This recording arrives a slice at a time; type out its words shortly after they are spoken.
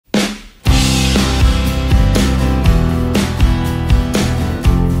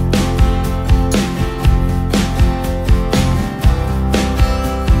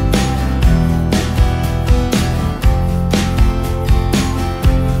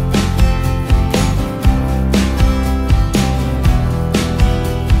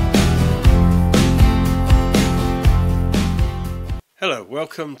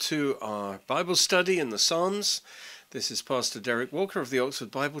Welcome to our Bible study in the Psalms. This is Pastor Derek Walker of the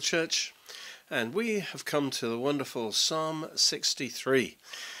Oxford Bible Church, and we have come to the wonderful Psalm 63.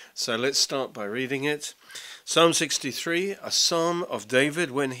 So let's start by reading it. Psalm 63, a psalm of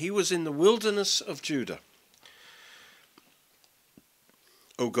David when he was in the wilderness of Judah.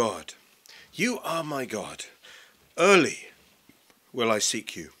 O God, you are my God. Early will I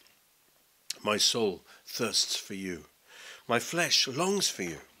seek you. My soul thirsts for you. My flesh longs for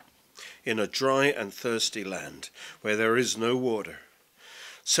you, in a dry and thirsty land, where there is no water.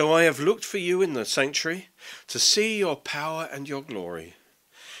 So I have looked for you in the sanctuary, to see your power and your glory.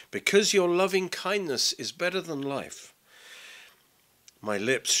 Because your loving kindness is better than life, my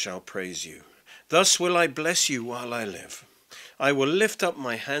lips shall praise you. Thus will I bless you while I live. I will lift up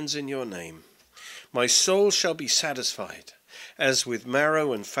my hands in your name. My soul shall be satisfied, as with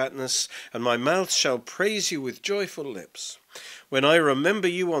marrow and fatness, and my mouth shall praise you with joyful lips. When I remember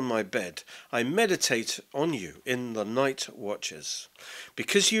you on my bed, I meditate on you in the night watches.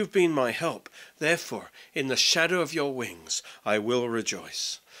 Because you've been my help, therefore, in the shadow of your wings, I will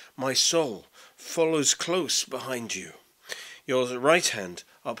rejoice. My soul follows close behind you. Your right hand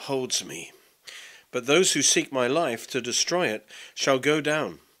upholds me. But those who seek my life to destroy it shall go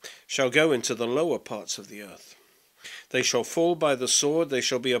into the lower parts of the earth. They shall fall by the sword, they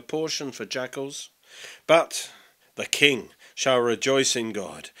shall be a portion for jackals. But the king shall rejoice in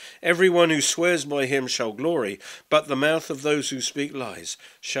God. Everyone who swears by him shall glory, but the mouth of those who speak lies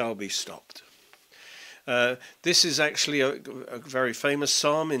shall be stopped. This is actually a very famous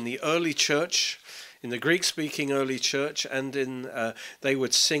psalm in the early church, in the Greek-speaking early church, and they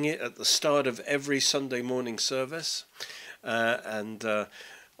would sing it at the start of every Sunday morning service, and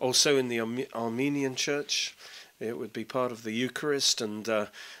also in the Armenian church. It would be part of the Eucharist, and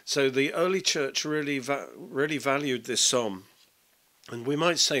so the early church really valued this psalm, and we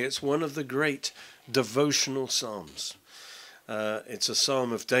might say it's one of the great devotional psalms. It's a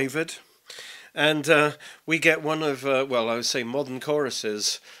psalm of David, and we get one of, I would say, modern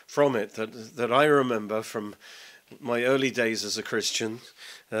choruses from it that I remember from my early days as a Christian,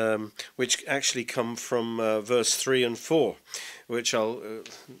 which actually come from verse 3 and 4, which I'll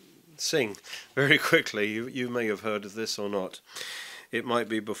sing very quickly. You may have heard of this or not. It might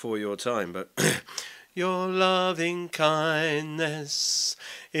be before your time, but your loving kindness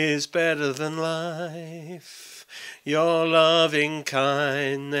is better than life. Your loving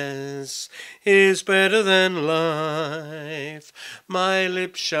kindness is better than life. My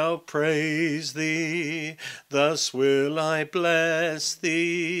lips shall praise thee, thus will I bless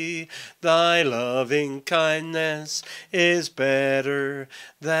thee. Thy loving kindness is better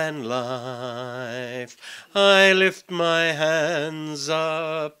than life. I lift my hands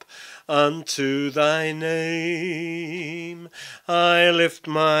up unto thy name. I lift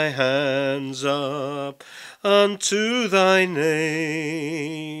my hands up unto thy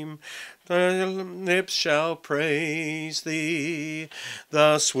name. Thy lips shall praise thee,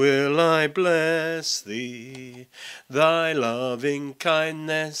 thus will I bless thee. Thy loving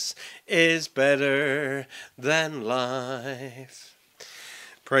kindness is better than life.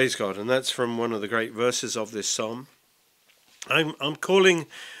 Praise God, and that's from one of the great verses of this psalm. I'm calling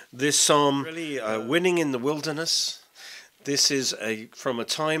this psalm really winning in the wilderness. This is from a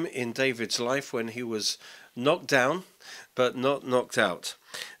time in David's life when he was knocked down, but not knocked out.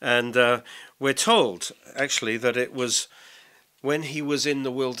 And we're told, actually, that it was when he was in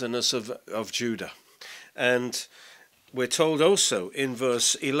the wilderness of Judah. And we're told also in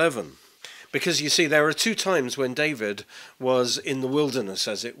verse 11, because you see, there are two times when David was in the wilderness,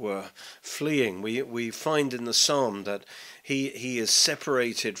 as it were, fleeing. We find in the psalm that he is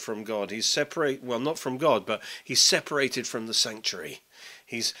separated from God. He's not from God, but he's separated from the sanctuary.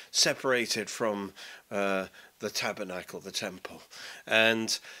 He's separated from the tabernacle, the temple.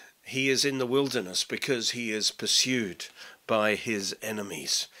 And he is in the wilderness because he is pursued by his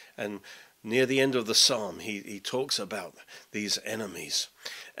enemies. And near the end of the psalm, he talks about these enemies.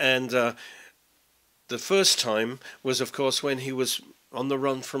 And the first time was, of course, when he was on the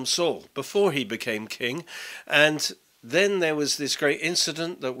run from Saul, before he became king. And then there was this great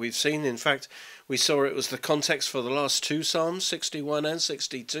incident that we've seen. In fact, we saw it was the context for the last two Psalms, 61 and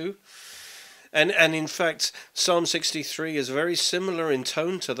 62. And in fact, Psalm 63 is very similar in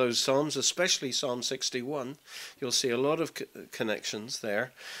tone to those Psalms, especially Psalm 61. You'll see a lot of connections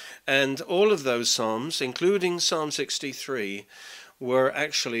there. And all of those Psalms, including Psalm 63, were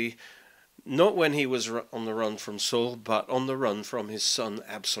actually not when he was on the run from Saul, but on the run from his son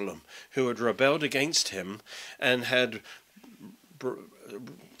Absalom, who had rebelled against him and had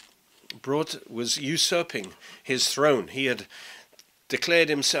was usurping his throne. He had declared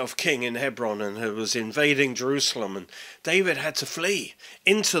himself king in Hebron and was invading Jerusalem, and David had to flee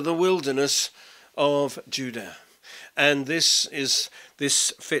into the wilderness of Judah. And this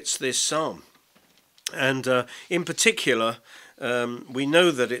fits this psalm. And in particular, we know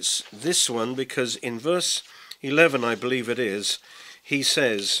that it's this one because in verse 11, I believe it is, he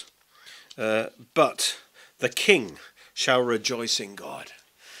says, but the king shall rejoice in God.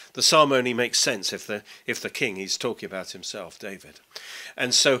 The psalm only makes sense if the king, he's talking about himself, David.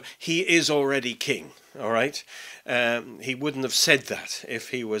 And so he is already king, all right? He wouldn't have said that if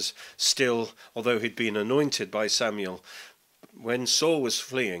he was still, although he'd been anointed by Samuel. When Saul was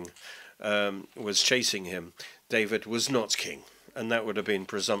fleeing, was chasing him, David was not king. And that would have been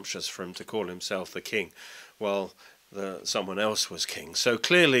presumptuous for him to call himself the king while someone else was king. So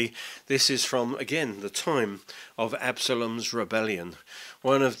clearly this is from, again, the time of Absalom's rebellion.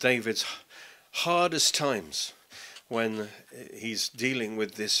 One of David's hardest times when he's dealing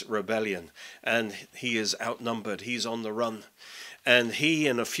with this rebellion. And he is outnumbered. He's on the run. And he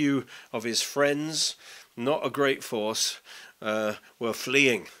and a few of his friends, not a great force, were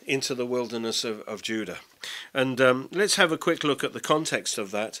fleeing into the wilderness of Judah. And let's have a quick look at the context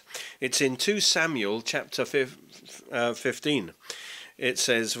of that. It's in 2 Samuel chapter 15. It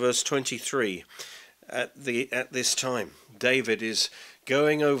says, verse 23, at this time, David is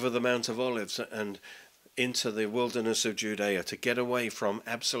going over the Mount of Olives and into the wilderness of Judea to get away from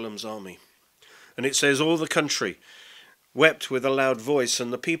Absalom's army. And it says, all the country wept with a loud voice,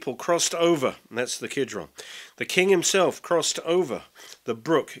 and the people crossed over, and that's the Kidron. The king himself crossed over the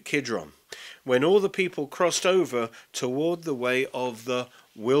brook Kidron, when all the people crossed over toward the way of the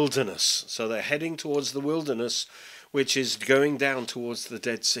wilderness. So they're heading towards the wilderness, which is going down towards the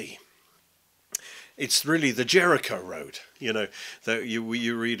Dead Sea. It's really the Jericho road, that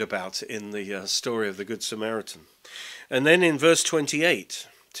you read about in the story of the Good Samaritan. And then in verse 28,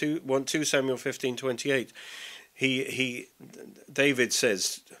 2 Samuel 15:28, David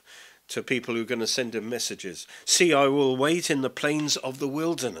says to people who are going to send him messages, see, I will wait in the plains of the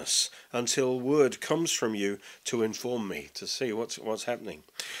wilderness until word comes from you to inform me, to see what's happening.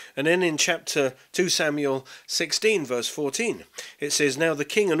 And then in chapter 2 Samuel 16, verse 14, it says, now the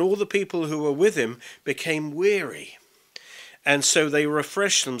king and all the people who were with him became weary, and so they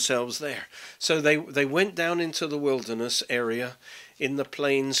refreshed themselves there. So they went down into the wilderness area in the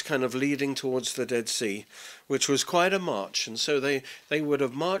plains kind of leading towards the Dead Sea, which was quite a march. And so they would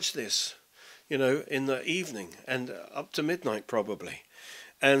have marched this, in the evening and up to midnight probably.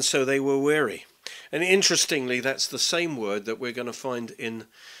 And so they were weary. And interestingly, that's the same word that we're going to find in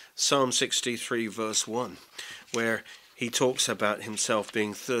Psalm 63 verse 1, where he talks about himself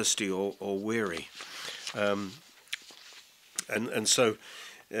being thirsty or weary. And so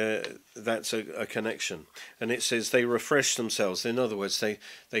that's a connection. And it says they refreshed themselves. In other words,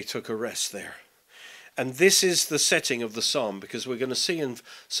 they took a rest there. And this is the setting of the psalm, because we're going to see in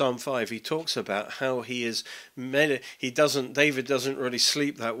Psalm 5 he talks about how David doesn't really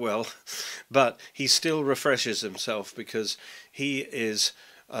sleep that well, but he still refreshes himself because he is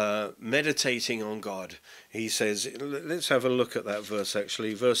meditating on God. He says, let's have a look at that verse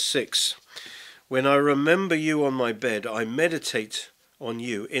actually, verse 6. When I remember you on my bed, I meditate on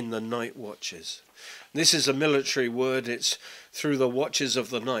you in the night watches. This is a military word. It's through the watches of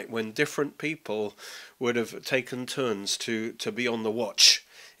the night when different people would have taken turns to be on the watch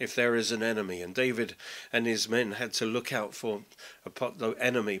if there is an enemy. And David and his men had to look out for the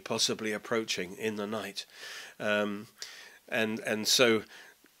enemy possibly approaching in the night. And so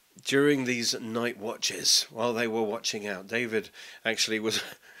during these night watches, while they were watching out, David actually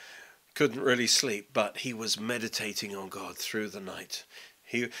couldn't really sleep, but he was meditating on God through the night.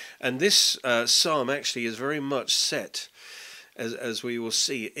 And this psalm actually is very much set, as we will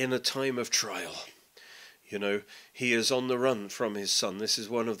see, in a time of trial. He is on the run from his son. This is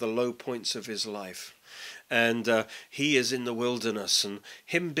one of the low points of his life. And he is in the wilderness. And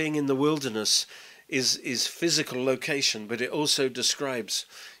him being in the wilderness is physical location, but it also describes,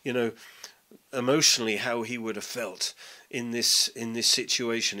 emotionally how he would have felt in this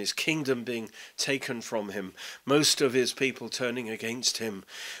situation, his kingdom being taken from him, most of his people turning against him,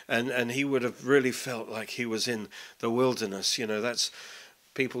 and he would have really felt like he was in the wilderness. That's,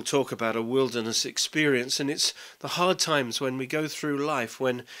 people talk about a wilderness experience, and it's the hard times when we go through life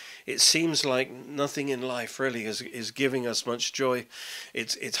when it seems like nothing in life really is giving us much joy.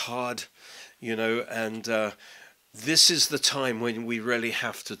 It's hard, and this is the time when we really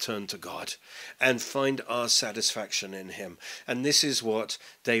have to turn to God and find our satisfaction in him. And this is what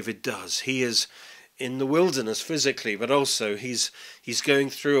David does. He is in the wilderness physically, but also he's going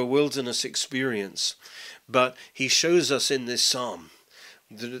through a wilderness experience. But he shows us in this psalm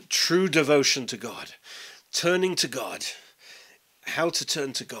the true devotion to God, turning to God, how to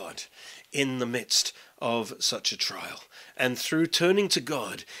turn to God in the midst of such a trial. And through turning to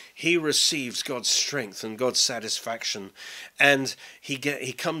God, he receives God's strength and God's satisfaction. And he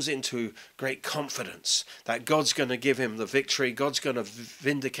comes into great confidence that God's going to give him the victory. God's going to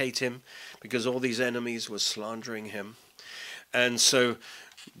vindicate him because all these enemies were slandering him. And so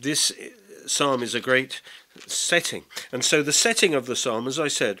this psalm is a great setting. And so the setting of the psalm, as I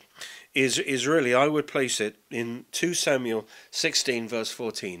said, is really, I would place it in 2 Samuel 16 verse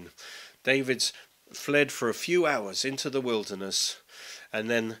 14. David's fled for a few hours into the wilderness, and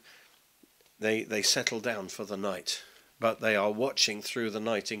then they settle down for the night. But they are watching through the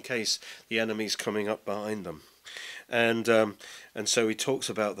night in case the enemy's coming up behind them. And so he talks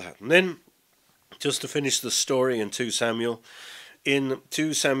about that. And then, just to finish the story in 2 Samuel, in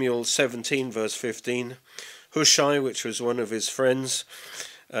 2 Samuel 17 verse 15, Hushai, which was one of his friends,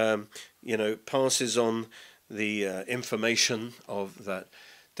 passes on the information of that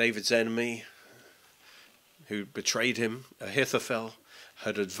David's enemy, who betrayed him, Ahithophel,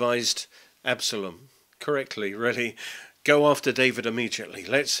 had advised Absalom correctly, really, go after David immediately.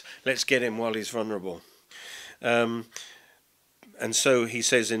 Let's get him while he's vulnerable. And so he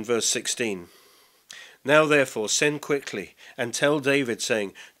says in verse 16, now therefore send quickly and tell David,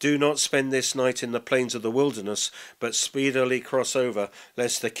 saying, do not spend this night in the plains of the wilderness, but speedily cross over,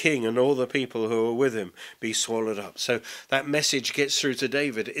 lest the king and all the people who are with him be swallowed up. So that message gets through to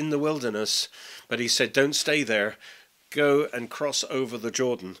David in the wilderness, but he said, don't stay there, go and cross over the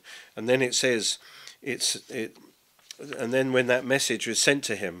Jordan. And then it says, and then when that message was sent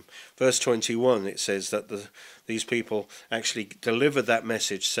to him, verse 21, it says that these people actually delivered that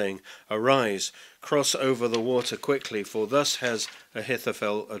message, saying, arise, cross over the water quickly, for thus has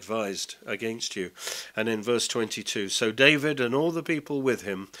Ahithophel advised against you. And in verse 22, so David and all the people with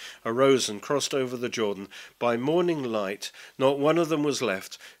him arose and crossed over the Jordan. By morning light, not one of them was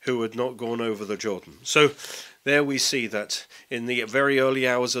left who had not gone over the Jordan. So there we see that in the very early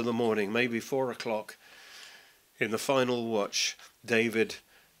hours of the morning, maybe 4 o'clock, in the final watch, David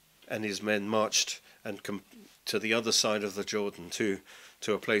and his men marched and to the other side of the Jordan, to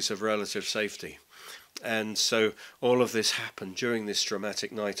a place of relative safety. And so all of this happened during this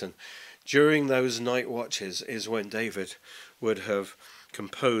dramatic night. And during those night watches is when David would have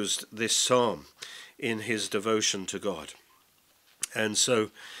composed this psalm in his devotion to God. And so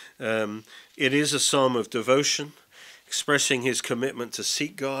it is a psalm of devotion, expressing his commitment to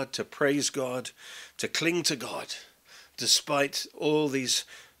seek God, to praise God, to cling to God, despite all these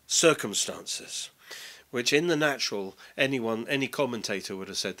circumstances, which in the natural, any commentator would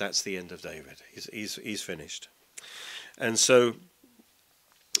have said that's the end of David. He's finished. And so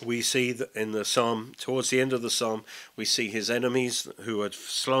we see that in the psalm, towards the end of the psalm, we see his enemies who had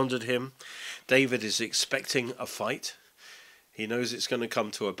slandered him. David is expecting a fight. He knows it's going to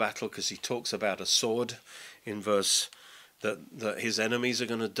come to a battle because he talks about a sword in verse that his enemies are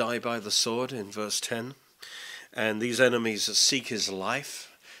going to die by the sword in verse 10. And these enemies seek his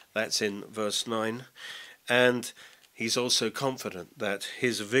life. That's in verse 9. And he's also confident that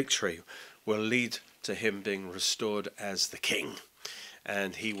his victory will lead to him being restored as the king.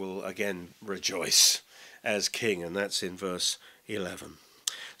 And he will again rejoice as king. And that's in verse 11.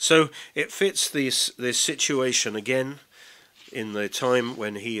 So it fits this situation again in the time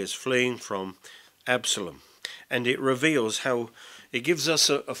when he is fleeing from Absalom. And it reveals how it gives us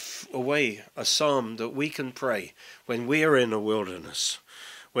a psalm that we can pray when we are in a wilderness,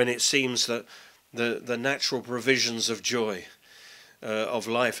 when it seems that the natural provisions of joy of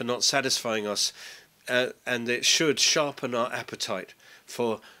life are not satisfying us, and it should sharpen our appetite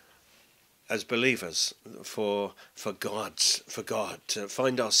for, as believers, for God, to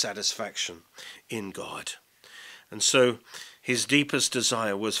find our satisfaction in God. And so his deepest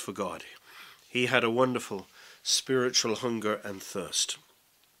desire was for God. He had a wonderful spiritual hunger and thirst.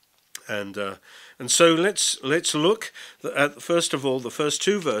 And so let's look at, first of all, the first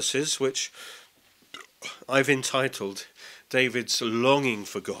two verses, which I've entitled David's longing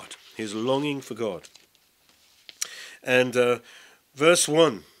for God. His longing for God. And verse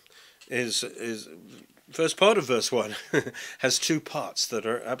 1 is first part of verse 1 has two parts that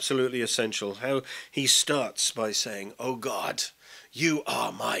are absolutely essential. How he starts by saying, "O God, you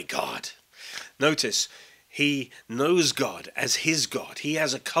are my God." Notice, he knows God as his God. He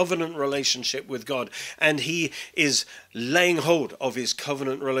has a covenant relationship with God, and he is laying hold of his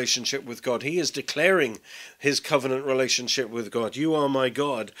covenant relationship with God. He is declaring his covenant relationship with God. You are my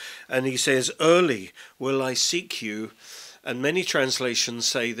God. And he says, early will I seek you. And many translations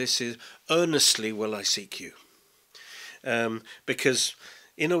say this is, earnestly will I seek you. Because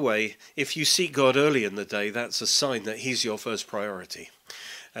in a way, if you seek God early in the day, that's a sign that he's your first priority.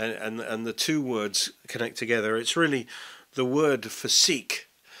 And the two words connect together. It's really the word for seek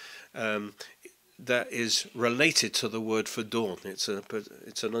that is related to the word for dawn. It's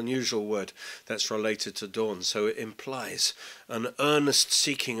an unusual word that's related to dawn, so it implies an earnest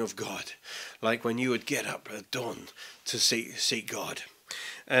seeking of God, like when you would get up at dawn to seek God.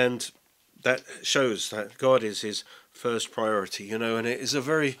 And that shows that God is his first priority, and it is a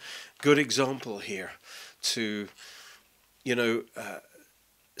very good example here to,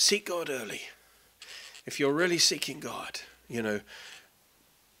 seek God early. If you're really seeking God,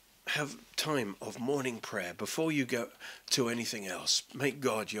 have time of morning prayer before you go to anything else. Make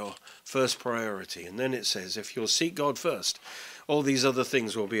God your first priority. And then it says, if you'll seek God first, all these other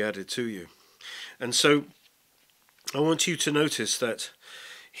things will be added to you. And so I want you to notice that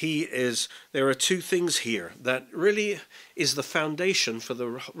there are two things here that really is the foundation for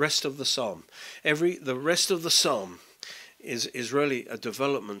the rest of the psalm. The rest of the psalm is really a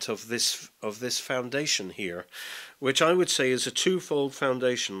development of this foundation here, which I would say is a twofold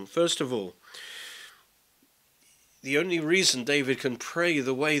foundation. First of all, the only reason David can pray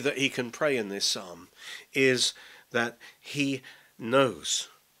the way that he can pray in this psalm is that he knows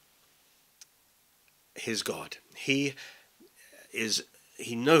his God. He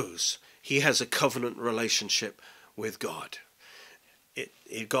knows he has a covenant relationship with God.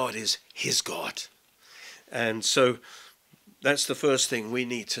 God is his God. And so that's the first thing we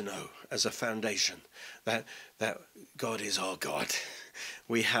need to know as a foundation, that God is our God.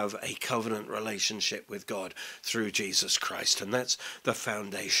 We have a covenant relationship with God through Jesus Christ, and that's the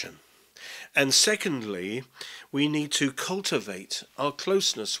foundation. And secondly, we need to cultivate our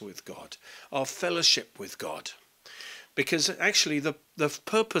closeness with God, our fellowship with God. Because actually the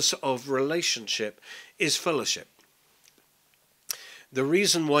purpose of relationship is fellowship. The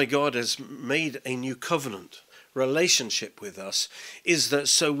reason why God has made a new covenant relationship with us is that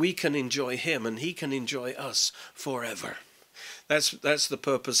so we can enjoy him and he can enjoy us forever. That's the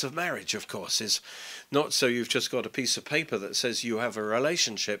purpose of marriage, of course, is not so you've just got a piece of paper that says you have a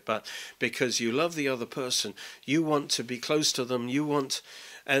relationship, but because you love the other person, you want to be close to them, you want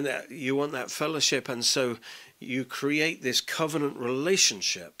that fellowship, and so you create this covenant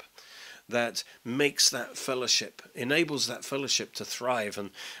relationship that makes that fellowship, enables that fellowship to thrive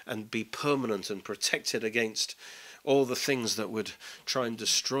and be permanent and protected against all the things that would try and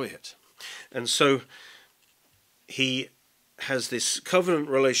destroy it. And so he has this covenant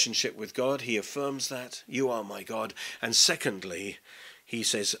relationship with God. He affirms that, you are my God. And secondly, he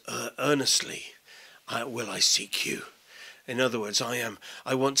says, earnestly, will I seek you. In other words,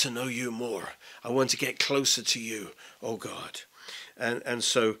 I want to know you more. I want to get closer to you, oh God. And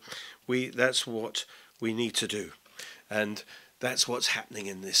so that's what we need to do. And that's what's happening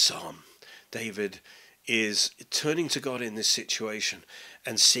in this psalm. David is turning to God in this situation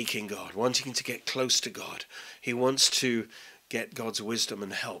and seeking God, wanting to get close to God. He wants to get God's wisdom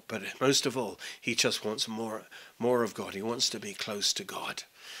and help, but most of all, he just wants more of God. He wants to be close to God.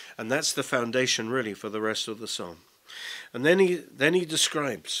 And that's the foundation really for the rest of the psalm. And then he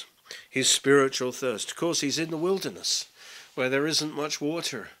describes his spiritual thirst. Of course, he's in the wilderness where there isn't much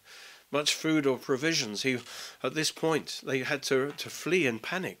water, much food or provisions. At this point, they had to flee in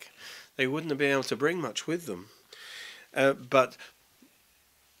panic. They wouldn't have been able to bring much with them. But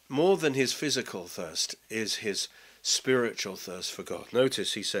more than his physical thirst is his spiritual thirst for God.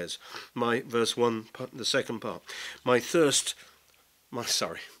 Notice he says, verse 1, the second part, my soul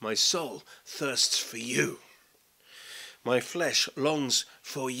thirsts for you. My flesh longs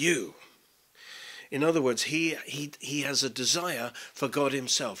for you. In other words, he has a desire for God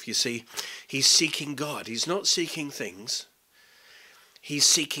himself. You see, he's seeking God. He's not seeking things. He's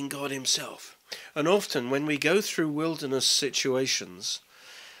seeking God himself. And often when we go through wilderness situations,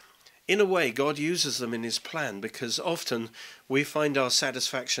 in a way, God uses them in his plan, because often we find our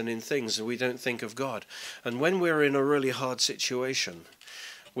satisfaction in things and we don't think of God. And when we're in a really hard situation,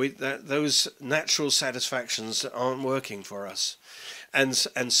 those natural satisfactions aren't working for us. And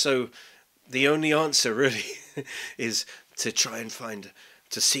so the only answer really is to try and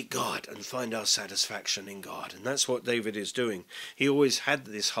to seek God and find our satisfaction in God. And that's what David is doing. He always had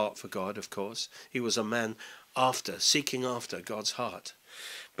this heart for God, of course. He was a man seeking after God's heart.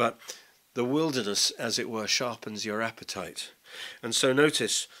 But the wilderness, as it were, sharpens your appetite. And so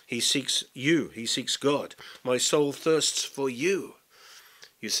notice, he seeks you. He seeks God. My soul thirsts for you.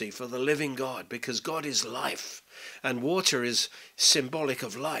 You see, for the living God, because God is life. And water is symbolic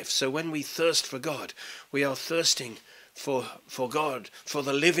of life. So when we thirst for God, we are thirsting for God, for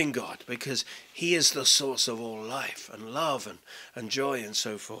the living God, because he is the source of all life and love and joy and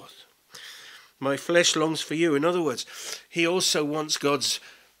so forth. My flesh longs for you. In other words, he also wants God's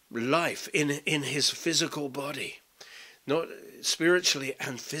life in his physical body, not spiritually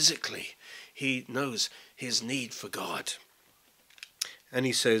and physically. He knows his need for God. And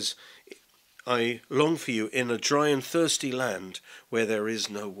he says, I long for you in a dry and thirsty land where there is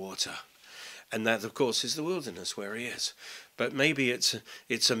no water. And that, of course, is the wilderness where he is. But maybe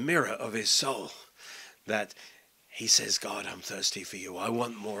it's a mirror of his soul that he says, God, I'm thirsty for you. I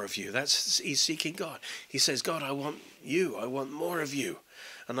want more of you. He's seeking God. He says, God, I want you. I want more of you.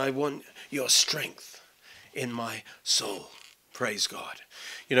 And I want your strength in my soul. Praise God.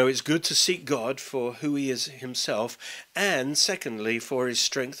 You know, it's good to seek God for who he is himself, and secondly, for his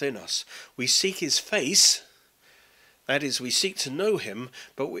strength in us. We seek his face, that is, we seek to know him,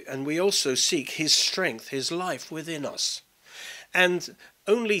 and we also seek his strength, his life within us. And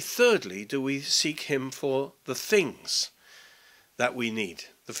only thirdly do we seek him for the things that we need,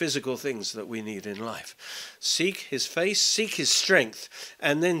 the physical things that we need in life. Seek his face, seek his strength,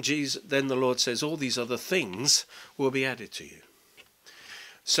 and then the Lord says, all these other things will be added to you.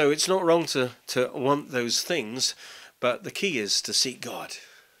 So it's not wrong to want those things, but the key is to seek God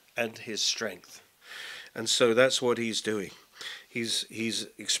and his strength. And so that's what he's doing. He's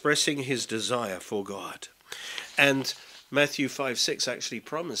expressing his desire for God. And Matthew 5:6 actually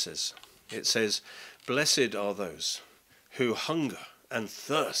promises. It says, blessed are those who hunger and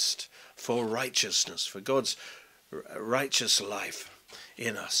thirst for righteousness, for God's righteous life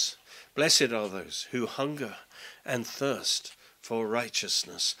in us. Blessed are those who hunger and thirst for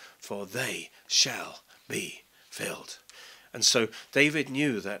righteousness, for they shall be filled. And so David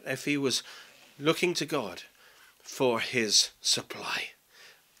knew that if he was looking to God for his supply,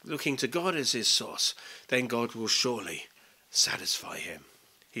 looking to God as his source, then God will surely satisfy him.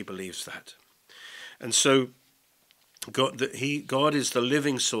 He believes that. And so God is the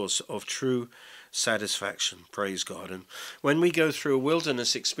living source of true satisfaction. Praise God. And when we go through a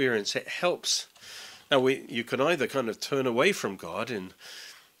wilderness experience, it helps. Now, you can either kind of turn away from God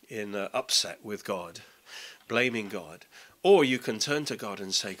in upset with God, blaming God, or you can turn to God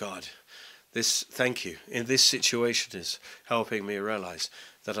and say, God, thank you. In this situation is helping me realize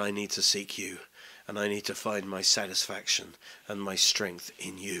that I need to seek you, and I need to find my satisfaction and my strength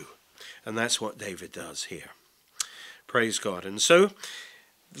in you. And that's what David does here. Praise God. And so,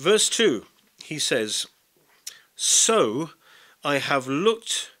 verse 2, he says, so I have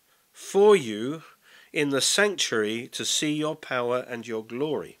looked for you in the sanctuary to see your power and your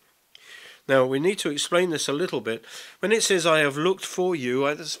glory. Now, we need to explain this a little bit. When it says, I have looked for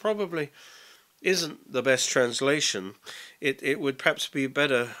you, this probably isn't the best translation. It would perhaps be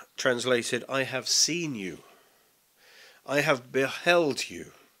better translated, I have seen you. I have beheld you.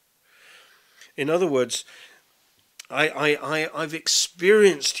 In other words, I've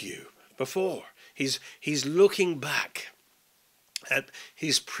experienced you before. He's looking back at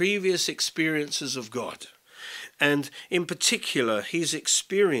his previous experiences of God. And in particular, he's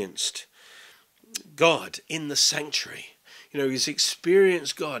experienced God in the sanctuary. You know, he's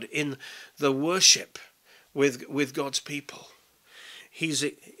experienced God in the worship with God's people. He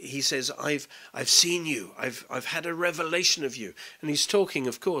says, I've seen you. I've had a revelation of you. And he's talking,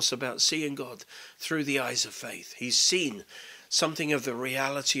 of course, about seeing God through the eyes of faith. He's seen something of the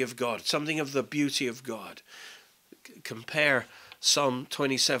reality of God, something of the beauty of God. Compare Psalm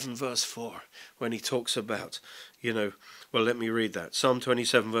 27 verse 4 when he talks about, well, let me read that. Psalm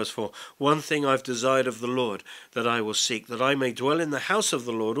 27 verse 4. One thing I've desired of the Lord that I will seek, that I may dwell in the house of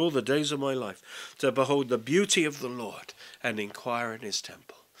the Lord all the days of my life, to behold the beauty of the Lord and inquire in his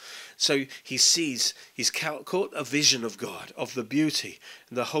temple. So he's caught a vision of God, of the beauty,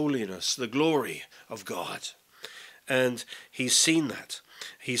 the holiness, the glory of God. And he's seen that.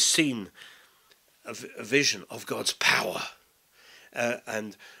 He's seen a vision of God's power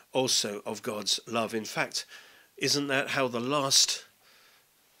and also of God's love. In fact, isn't that how the last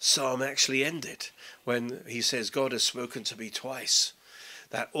psalm actually ended? When he says, God has spoken to me twice,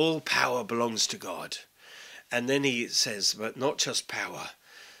 that all power belongs to God. And then he says, but not just power,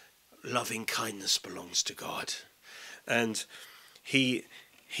 loving kindness belongs to God. And he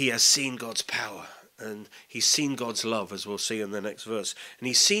has seen God's power, and he's seen God's love, as we'll see in the next verse. And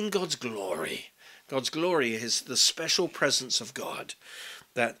he's seen God's glory. God's glory is the special presence of God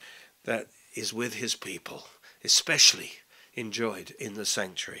that is with his people, especially enjoyed in the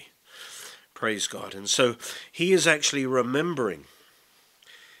sanctuary. Praise God. And so he is actually remembering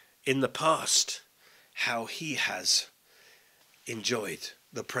in the past how he has enjoyed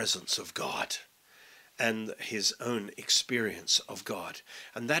the presence of God and his own experience of God.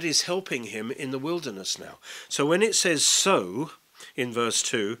 And that is helping him in the wilderness now. So when it says so in verse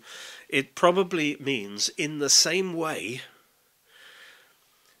 2, it probably means in the same way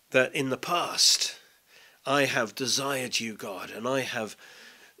that in the past I have desired you, God, and I have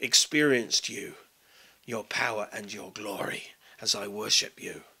experienced you, your power and your glory as I worship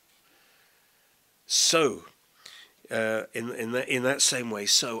you. So, in that same way,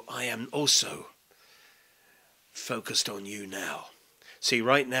 so I am also focused on you now. See,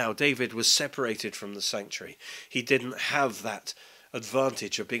 right now, David was separated from the sanctuary. He didn't have that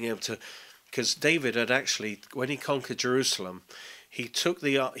advantage of being able to, because David had actually, when he conquered Jerusalem, he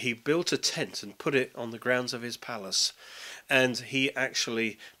built a tent and put it on the grounds of his palace. And he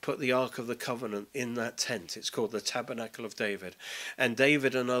actually put the Ark of the Covenant in that tent. It's called the Tabernacle of David. And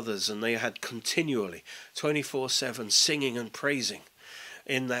David and others, and they had continually 24/7 singing and praising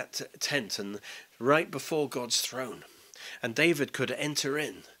in that tent and right before God's throne. And David could enter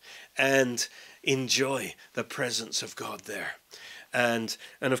in and enjoy the presence of God there. And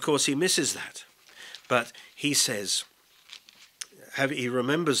of course he misses that. But he says, he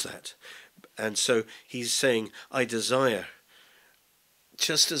remembers that. And so he's saying, I desire,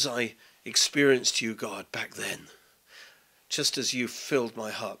 just as I experienced you, God, back then, just as you filled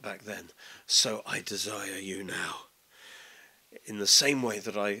my heart back then, so I desire you now. In the same way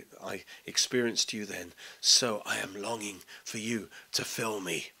that I experienced you then, so I am longing for you to fill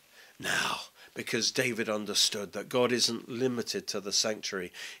me now. Because David understood that God isn't limited to the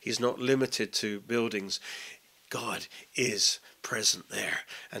sanctuary. He's not limited to buildings. God is present there.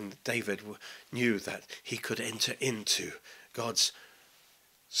 And David knew that he could enter into God's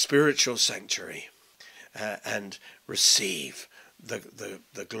spiritual sanctuary and receive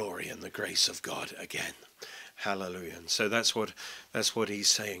the glory and the grace of God again. Hallelujah. And so that's what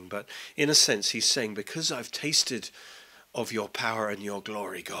he's saying. But in a sense, he's saying, because I've tasted of your power and your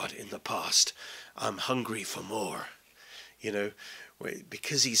glory, God, in the past, I'm hungry for more. You know,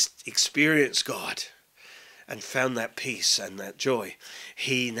 because he's experienced God and found that peace and that joy,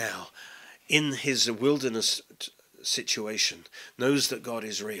 he now, in his wilderness situation, knows that God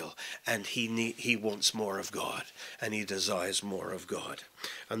is real, and he wants more of God, and he desires more of God.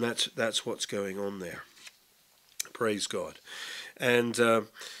 And that's what's going on there. Praise God. And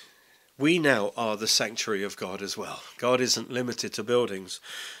we now are the sanctuary of God as well. God isn't limited to buildings.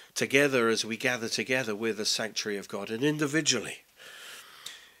 Together, as we gather together, we're the sanctuary of God, and individually.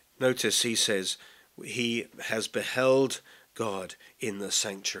 Notice he says he has beheld God in the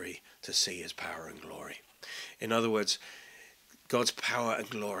sanctuary to see his power and glory. In other words, God's power and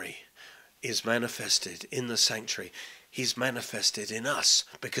glory is manifested in the sanctuary. He's manifested in us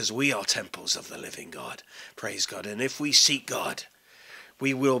because we are temples of the living God. Praise God. And if we seek God,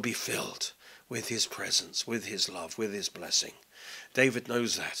 we will be filled with his presence, with his love, with his blessing. David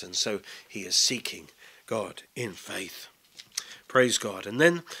knows that, and so he is seeking God in faith. Praise God. And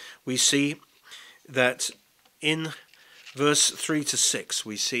then we see that in verse 3 to 6,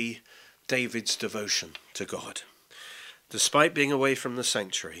 we see David's devotion to God, despite being away from the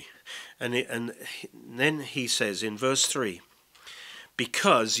sanctuary. And then he says in verse 3,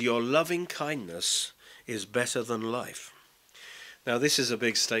 because your loving kindness is better than life. Now this is a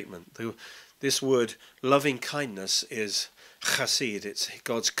big statement. This word loving kindness is chesed. It's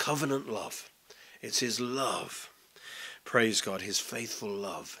God's covenant love. It's his love. Praise God, his faithful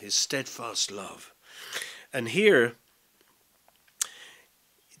love, his steadfast love. And here,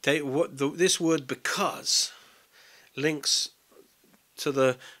 this word because links to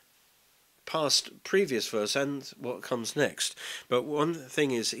the previous verse and what comes next. But one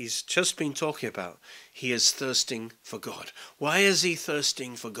thing is, he's just been talking about he is thirsting for God. Why is he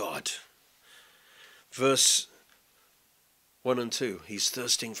thirsting for God? Verse 1 and 2, he's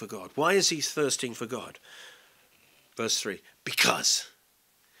thirsting for God. Why is he thirsting for God? Verse 3, because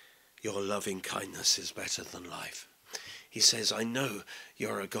your loving kindness is better than life. He says, I know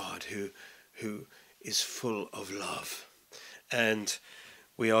you're a God who is full of love. And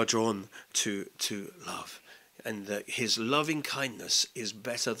we are drawn to love. And that his loving kindness is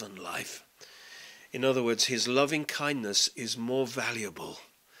better than life. In other words, his loving kindness is more valuable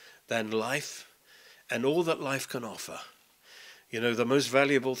than life and all that life can offer. You know, the most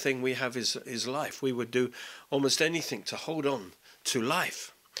valuable thing we have is life. We would do almost anything to hold on to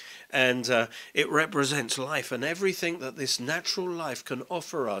life. And it represents life and everything that this natural life can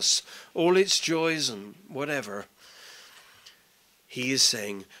offer us, all its joys and whatever. He is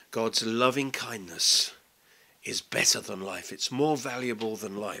saying God's loving kindness is better than life. It's more valuable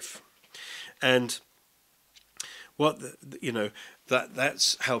than life. And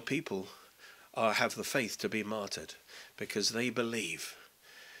that's how people have the faith to be martyred because they believe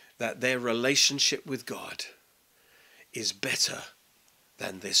that their relationship with God is better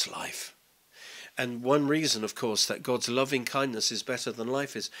than this life. And one reason, of course, that God's loving kindness is better than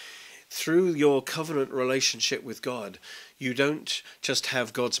life is through your covenant relationship with God, you don't just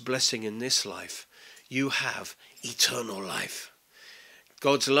have God's blessing in this life, you have eternal life.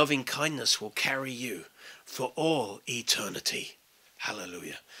 God's loving kindness will carry you for all eternity.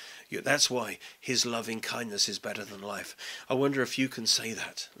 Hallelujah. That's why his loving kindness is better than life. I wonder if you can say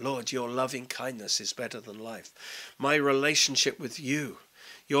that. Lord, your loving kindness is better than life. My relationship with you,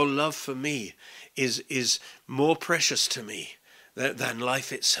 your love for me is more precious to me than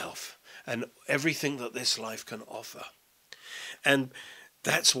life itself and everything that this life can offer. And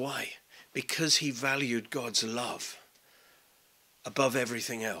that's why, because he valued God's love above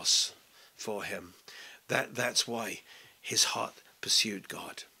everything else for him, that's why his heart pursued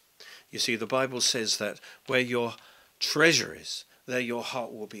God. You see, the Bible says that where your treasure is, there your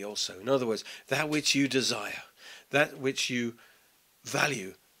heart will be also. In other words, that which you desire, that which you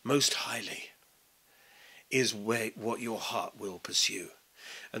value most highly, is what your heart will pursue.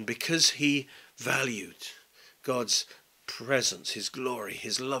 And because he valued God's presence, his glory,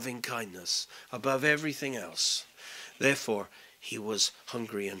 his loving kindness above everything else, therefore he was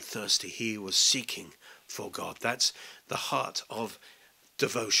hungry and thirsty. He was seeking for God. That's the heart of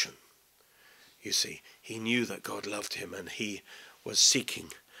devotion. You see, he knew that God loved him and he was seeking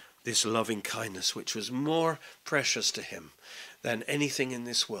this loving kindness, which was more precious to him than anything in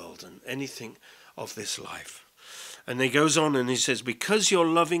this world and anything of this life. And he goes on and he says, because your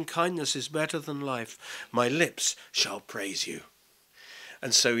loving kindness is better than life, my lips shall praise you.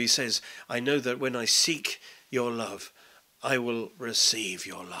 And so he says, I know that when I seek your love, I will receive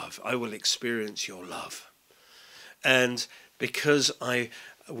your love. I will experience your love. And because I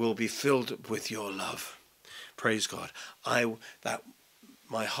will be filled with your love, praise God, that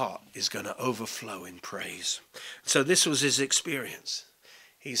my heart is going to overflow in praise. So this was his experience.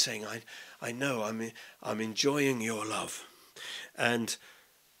 He's saying, I know I'm enjoying your love, and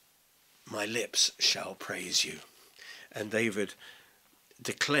my lips shall praise you. And David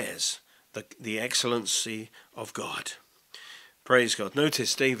declares the excellency of God. Praise God.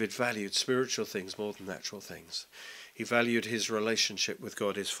 Notice David valued spiritual things more than natural things. He valued his relationship with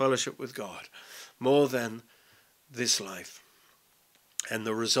God, his fellowship with God, more than this life. And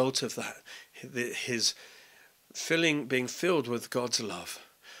the result of that, his being filled with God's love,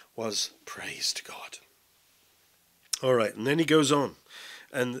 was praise to God. All right, and then he goes on,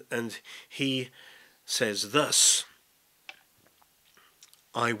 and he says, thus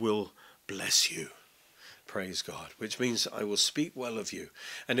I will bless you. Praise God, which means I will speak well of you.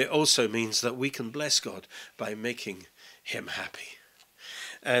 And it also means that we can bless God by making him happy.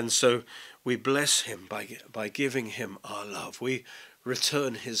 And so we bless him by giving him our love. We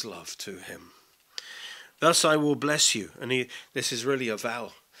return his love to him. Thus I will bless you. And this is really a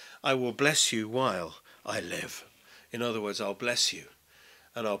vow. I will bless you while I live. In other words, I'll bless you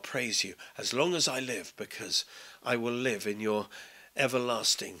and I'll praise you as long as I live, because I will live in your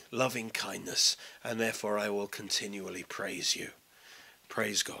everlasting loving kindness, and therefore I will continually praise you.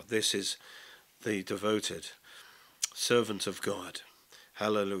 Praise God. This is the devoted servant of God.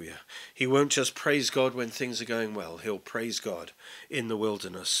 Hallelujah. He won't just praise God when things are going well. He'll praise God in the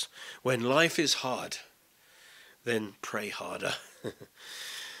wilderness. When life is hard, then pray harder.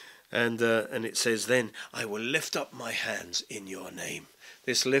 And it says, then I will lift up my hands in your name.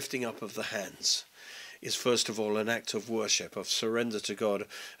 This lifting up of the hands is first of all an act of worship, of surrender to God,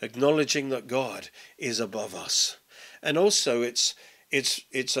 acknowledging that God is above us. And also it's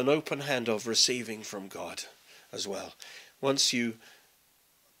an open hand of receiving from God as well. Once you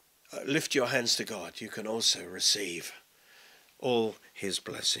lift your hands to God, you can also receive all his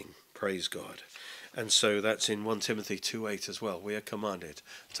blessing. Praise God. And so that's in 1 Timothy 2:8 as well. We are commanded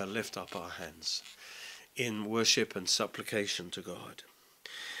to lift up our hands in worship and supplication to God.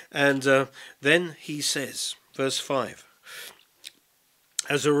 And then he says, verse 5,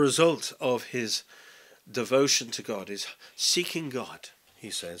 as a result of his devotion to God, his seeking God, he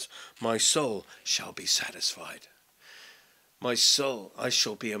says, my soul shall be satisfied. My soul, I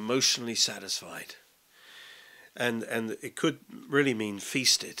shall be emotionally satisfied. And it could really mean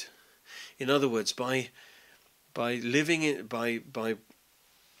feasted. In other words, by living in, by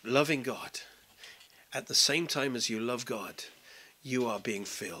loving God, at the same time as you love God, you are being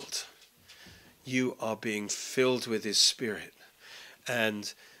filled. You are being filled with his Spirit.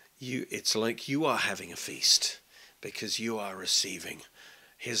 And it's like you are having a feast, because you are receiving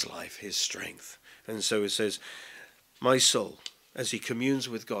his life, his strength. And so it says, my soul as he communes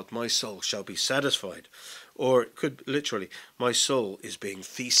with God, my soul shall be satisfied. Or it could literally, my soul is being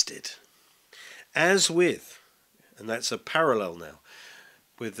feasted. As with, and that's a parallel now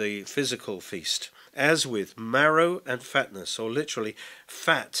with the physical feast, as with marrow and fatness, or literally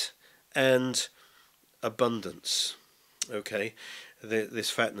fat and abundance. Okay, this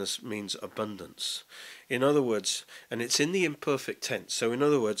fatness means abundance. In other words, and it's in the imperfect tense, so in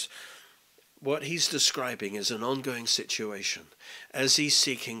other words, what he's describing is an ongoing situation. As he's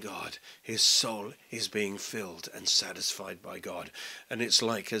seeking God, his soul is being filled and satisfied by God. And it's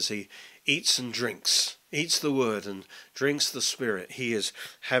like as he eats and drinks, eats the word and drinks the Spirit, he is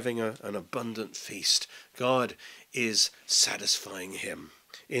having an abundant feast. God is satisfying him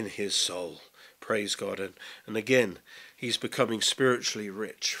in his soul. Praise God. And again, he's becoming spiritually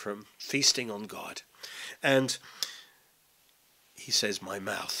rich from feasting on God. And he says, my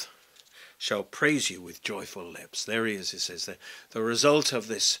mouth shall praise you with joyful lips. There he is, he says. The result of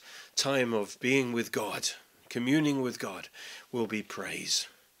this time of being with God, communing with God, will be praise.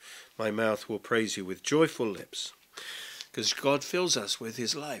 My mouth will praise you with joyful lips. Because God fills us with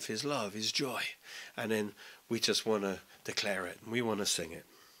his life, his love, his joy. And then we just want to declare it, and we want to sing it.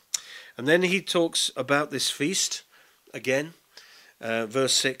 And then he talks about this feast again.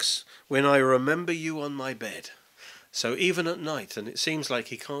 Verse 6, when I remember you on my bed. So even at night, and it seems like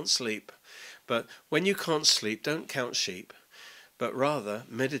he can't sleep, but when you can't sleep, don't count sheep, but rather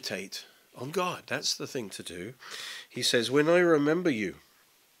meditate on God. That's the thing to do. He says, when I remember you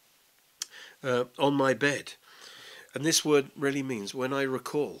on my bed, and this word really means when I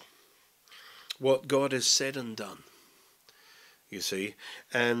recall what God has said and done, you see,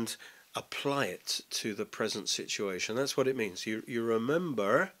 and apply it to the present situation. That's what it means. You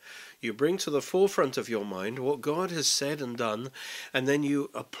remember, you bring to the forefront of your mind what God has said and done, and then you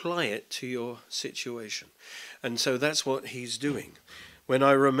apply it to your situation. And so that's what he's doing. When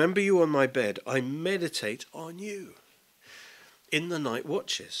I remember you on my bed, I meditate on you in the night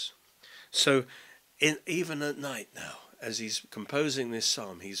watches. So even at night now, as he's composing this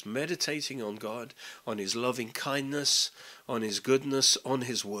psalm, he's meditating on God, on his loving kindness, on his goodness, on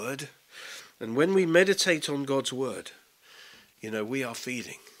his word. And when we meditate on God's word, we are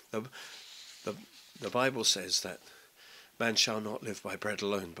feeding. The Bible says that man shall not live by bread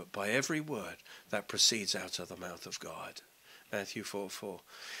alone, but by every word that proceeds out of the mouth of God. Matthew 4:4.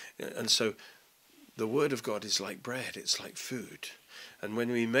 And so the word of God is like bread, it's like food. And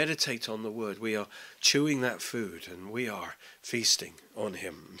when we meditate on the word, we are chewing that food and we are feasting on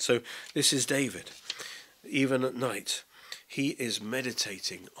him. So this is David. Even at night, he is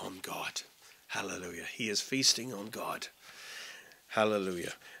meditating on God. Hallelujah. He is feasting on God.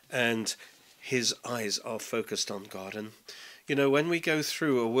 Hallelujah. And his eyes are focused on God. And, when we go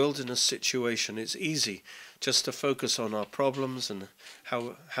through a wilderness situation, it's easy just to focus on our problems and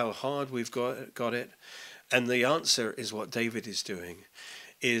how hard we've got it. And the answer is what David is doing,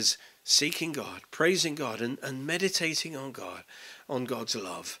 is seeking God, praising God, and meditating on God, on God's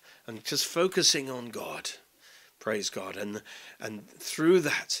love, and just focusing on God. Praise God. And through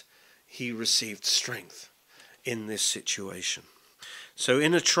that, he received strength in this situation. So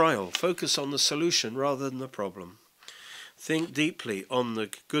in a trial, focus on the solution rather than the problem. Think deeply on the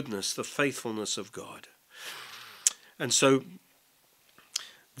goodness, the faithfulness of God. And so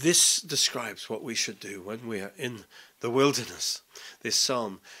this describes what we should do when we are in the wilderness. This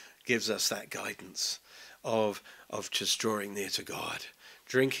psalm gives us that guidance of just drawing near to God,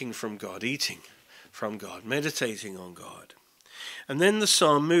 drinking from God, eating from God, meditating on God. And then the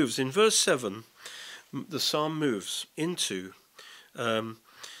psalm moves. In verse 7, the psalm moves into,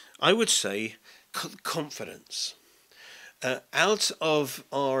 I would say, confidence. Out of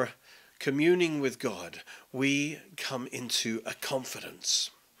our communing with God, we come into a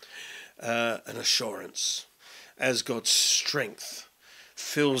confidence, an assurance, as God's strength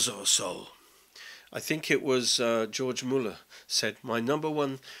fills our soul. I think it was George Muller said, my number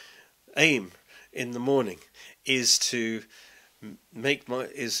one aim in the morning is to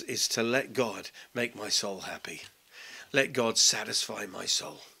to let God make my soul happy. Let God satisfy my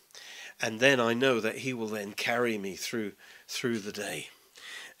soul. And then I know that he will then carry me through the day.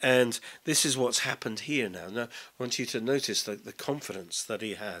 And this is what's happened here now. Now, I want you to notice the confidence that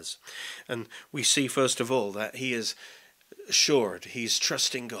he has. And we see, first of all, that he is assured, he's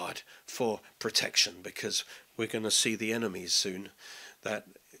trusting God for protection, because we're going to see the enemies soon that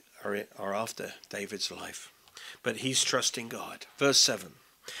are after David's life. But he's trusting God. Verse 7,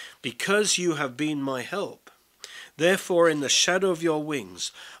 because you have been my help, therefore in the shadow of your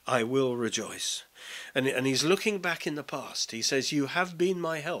wings I will rejoice. And he's looking back in the past. He says, you have been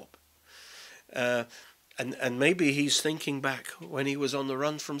my help. And And maybe he's thinking back when he was on the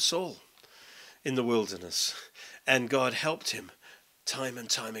run from Saul in the wilderness, and God helped him time and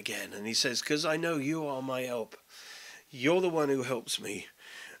time again. And he says, because I know you are my help. You're the one who helps me.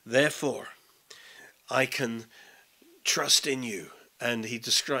 Therefore, I can trust in you. And he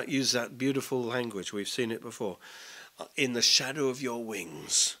used that beautiful language. We've seen it before. In the shadow of your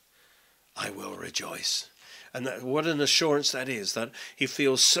wings, I will rejoice. And what an assurance that is, that he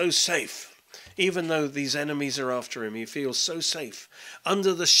feels so safe. Even though these enemies are after him, he feels so safe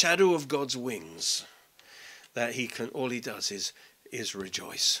under the shadow of God's wings that all he does is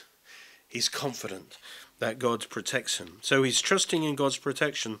rejoice. He's confident that God protects him. So he's trusting in God's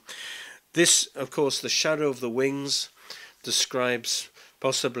protection. This, of course, the shadow of the wings describes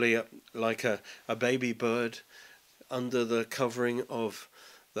possibly like a baby bird under the covering of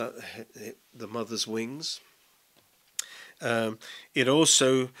the mother's wings. It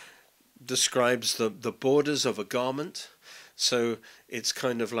also describes the borders of a garment. So it's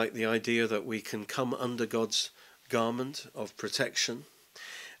kind of like the idea that we can come under God's garment of protection.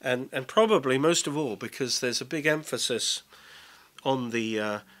 And probably most of all, because there's a big emphasis on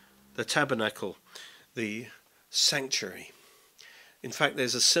the tabernacle, the sanctuary. In fact,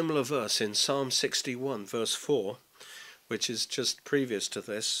 there's a similar verse in Psalm 61, verse 4, which is just previous to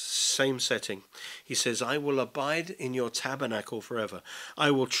this, same setting. He says, I will abide in your tabernacle forever.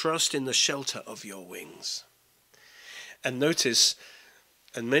 I will trust in the shelter of your wings. And notice,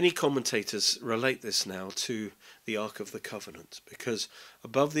 and many commentators relate this now to the Ark of the Covenant, because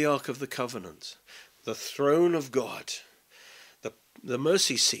above the Ark of the Covenant, the throne of God, the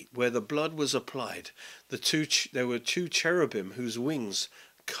mercy seat where the blood was applied, there were two cherubim whose wings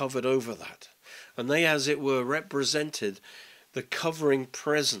covered over that. And they, as it were, represented the covering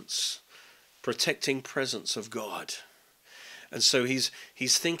presence, protecting presence of God. And so he's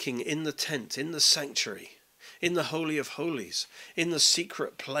thinking in the tent, in the sanctuary, in the Holy of Holies, in the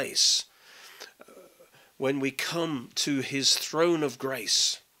secret place, when we come to his throne of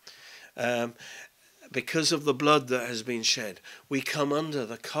grace, because of the blood that has been shed, we come under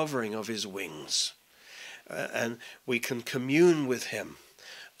the covering of his wings, and we can commune with him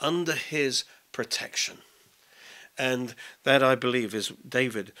under his protection. And that, I believe, is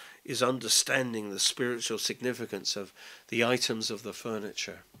David is understanding the spiritual significance of the items of the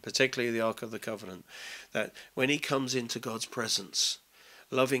furniture, particularly the Ark of the Covenant, that when he comes into God's presence,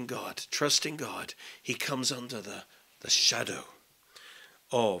 loving God, trusting God, he comes under the shadow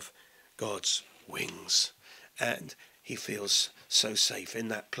of God's wings, and he feels so safe in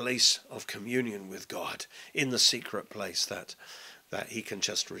that place of communion with God, in the secret place, that he can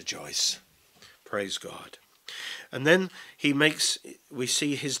just rejoice. Praise God. And then we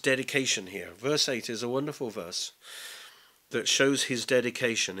see his dedication here. Verse 8 is a wonderful verse that shows his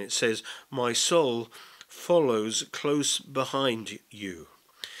dedication. It says, my soul follows close behind you.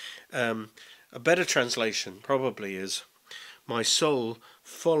 A better translation probably is, my soul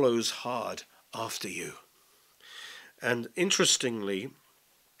follows hard after you. And interestingly,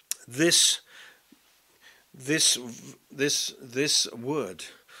 this word,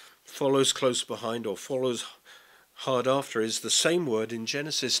 follows close behind or follows hard after, is the same word in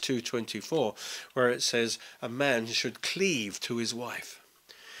Genesis 2:24, where it says a man should cleave to his wife.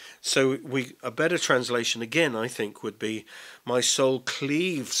 So a better translation again, I think, would be, my soul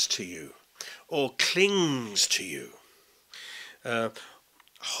cleaves to you, or clings to you,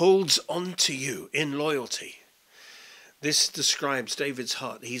 holds on to you in loyalty. This describes David's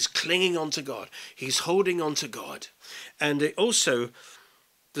heart. He's clinging on to God. He's holding on to God. And it also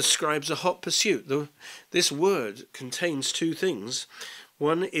describes a hot pursuit. This word contains two things.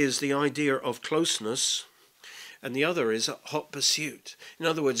 One is the idea of closeness, and the other is a hot pursuit. In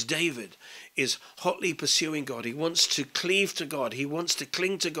other words, David is hotly pursuing God. He wants to cleave to God. He wants to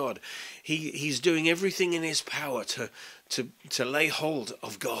cling to God. He's doing everything in his power to lay hold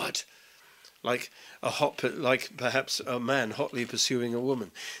of God, like perhaps a man hotly pursuing a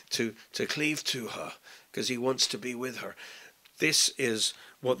woman, to cleave to her because he wants to be with her. This is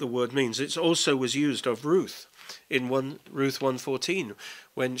what the word means. It also was used of Ruth in Ruth 1:14,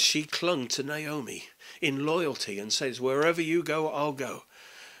 when she clung to Naomi in loyalty and says, wherever you go, I'll go.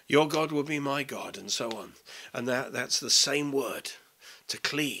 Your God will be my God, and so on. And that's the same word, to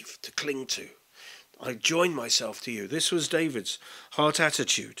cleave, to cling to. I join myself to you. This was David's heart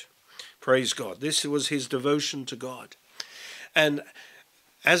attitude. Praise God. This was his devotion to God. And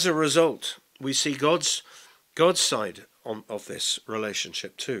as a result, we see God's side of this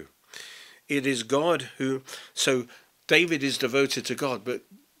relationship too. It is God so David is devoted to God, but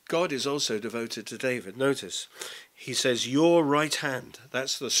God is also devoted to David. Notice, he says, your right hand,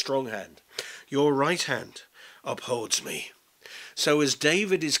 that's the strong hand. Your right hand upholds me. So as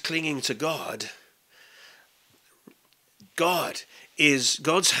David is clinging to God, God's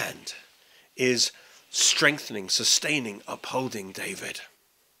hand is strengthening, sustaining, upholding David.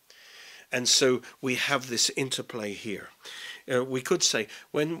 And so we have this interplay here. We could say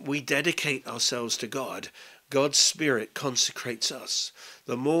when we dedicate ourselves to God, God's Spirit consecrates us.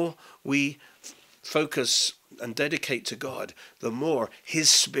 The more we focus and dedicate to God, the more his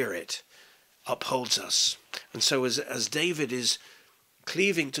Spirit upholds us. And so as David is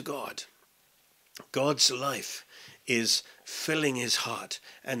cleaving to God, God's life is filling his heart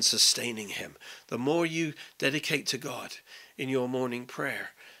and sustaining him. The more you dedicate to God in your morning prayer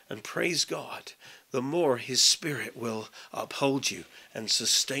and praise God, the more his Spirit will uphold you and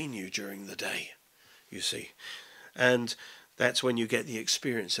sustain you during the day, you see. And that's when you get the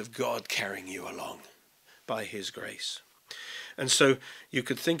experience of God carrying you along by his grace. And so you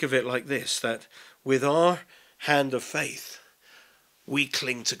could think of it like this, that with our hand of faith, we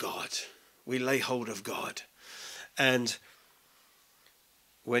cling to God. We lay hold of God. And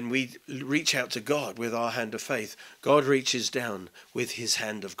when we reach out to God with our hand of faith, God reaches down with his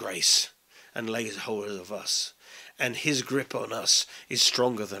hand of grace and lays hold of us. And his grip on us is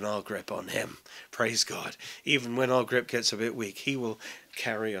stronger than our grip on him. Praise God. Even when our grip gets a bit weak, he will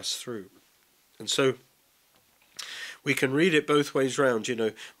carry us through. And so we can read it both ways round. You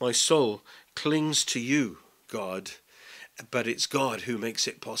know, my soul clings to you, God, but it's God who makes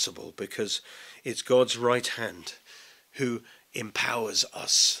it possible, because it's God's right hand who empowers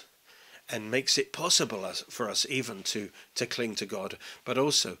us and makes it possible for us even to cling to God, but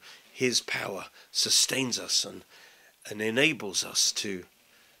also his power sustains us and enables us to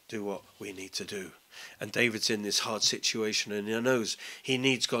do what we need to do. And David's in this hard situation, and he knows he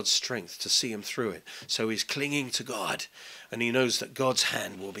needs God's strength to see him through it. So he's clinging to God, and he knows that God's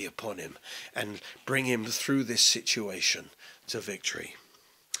hand will be upon him and bring him through this situation to victory.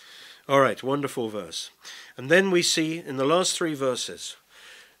 All right, wonderful verse. And then we see in the last 3 verses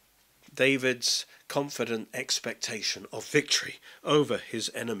David's confident expectation of victory over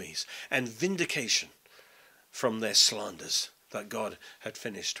his enemies and vindication from their slanders that God had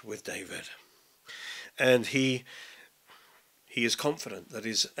finished with David. And he is confident that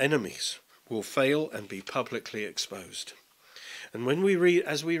his enemies will fail and be publicly exposed. And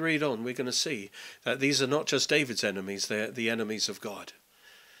as we read on, we're going to see that these are not just David's enemies, they're the enemies of God.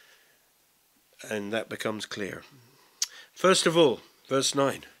 And that becomes clear. First of all, verse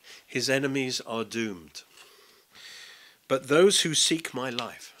 9, his enemies are doomed. But those who seek my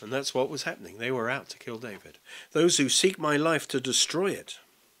life, and that's what was happening, they were out to kill David. Those who seek my life to destroy it,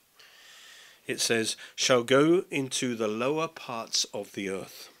 it says, shall go into the lower parts of the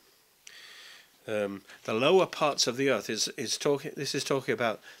earth. The lower parts of the earth is talking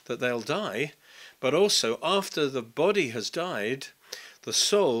about that they'll die, but also after the body has died, the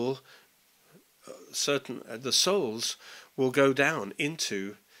souls will go down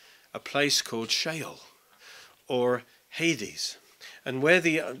into a place called Sheol or Hades. And where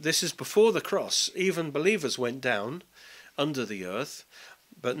this is before the cross, even believers went down under the earth,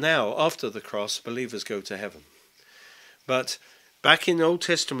 but now after the cross, believers go to heaven. But back in Old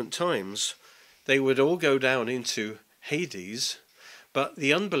Testament times, they would all go down into Hades, but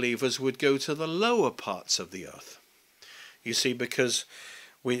the unbelievers would go to the lower parts of the earth. You see, because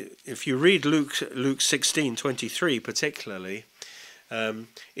if you read Luke 16:23 particularly,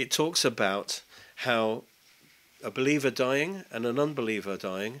 it talks about how a believer dying and an unbeliever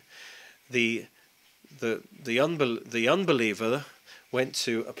dying. The unbeliever went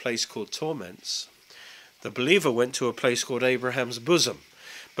to a place called torments. The believer went to a place called Abraham's bosom.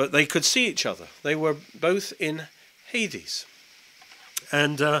 But they could see each other. They were both in Hades.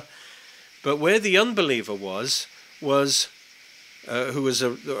 And but where the unbeliever was who was a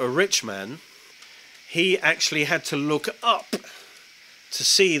rich man, he actually had to look up to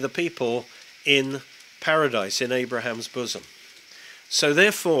see the people in paradise, in Abraham's bosom. So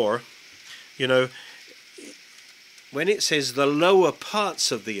therefore, you know, when it says the lower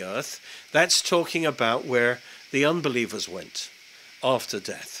parts of the earth, that's talking about where the unbelievers went after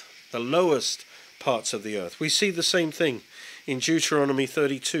death, the lowest parts of the earth. We see the same thing in Deuteronomy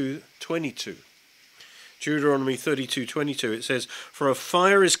 32:22. Deuteronomy 32:22, it says, for a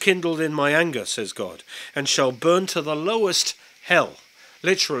fire is kindled in my anger, says God, and shall burn to the lowest hell.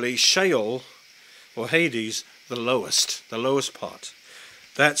 Literally, Sheol, or Hades, the lowest part.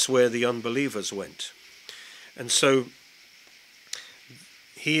 That's where the unbelievers went. And so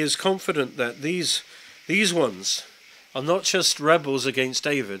he is confident that these ones are not just rebels against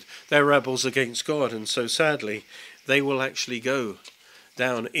David, they're rebels against God. And so sadly, they will actually go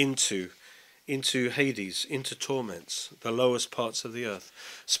down into into Hades, into torments, the lowest parts of the earth.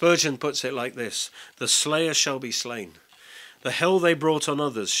 Spurgeon puts it like this: the slayer shall be slain. The hell they brought on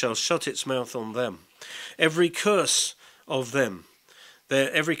others shall shut its mouth on them. Every curse of them,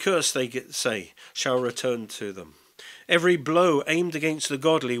 every curse they say, shall return to them. Every blow aimed against the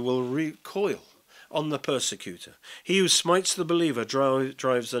godly will recoil on the persecutor. He who smites the believer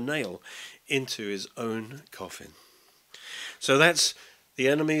drives a nail into his own coffin. So that's the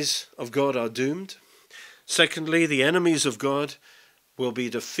enemies of God are doomed. Secondly, the enemies of God will be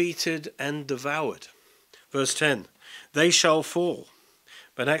defeated and devoured. Verse 10, they shall fall.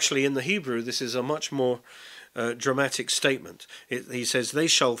 But actually in the Hebrew, this is a much more dramatic statement. He says, they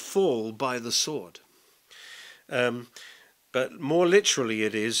shall fall by the sword. But more literally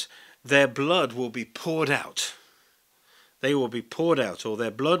it is, their blood will be poured out. They will be poured out, or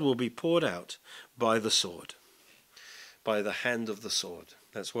their blood will be poured out by the sword, by the hand of the sword.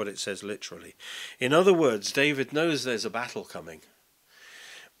 That's what it says literally. In other words, David knows there's a battle coming,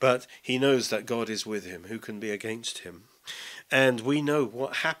 but he knows that God is with him. Who can be against him? And we know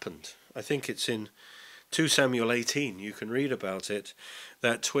what happened. I think it's in 2 Samuel 18. You can read about it,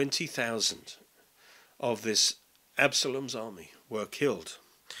 that 20,000 of this Absalom's army were killed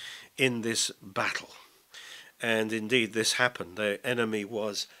in this battle. And indeed this happened. Their enemy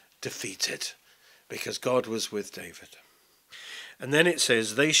was defeated because God was with David. And then it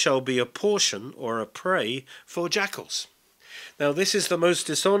says, they shall be a portion or a prey for jackals. Now this is the most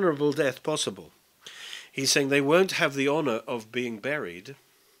dishonorable death possible. He's saying they won't have the honor of being buried,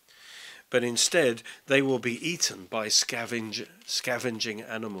 but instead they will be eaten by scavenging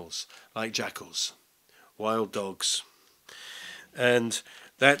animals like jackals, wild dogs. And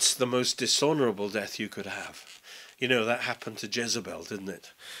that's the most dishonorable death you could have. You know, that happened to Jezebel, didn't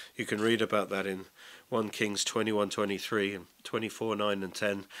it? You can read about that in 1 Kings 21:23 and 24:9 and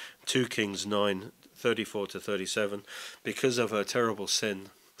 10, 2 Kings 9:34-37. Because of her terrible sin,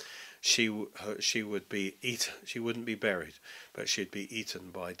 she would be eaten. She wouldn't be buried, but she'd be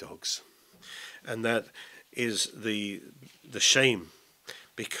eaten by dogs. And that is the shame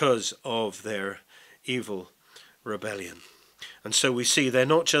because of their evil rebellion. And so we see they're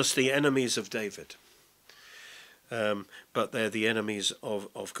not just the enemies of David, but they're the enemies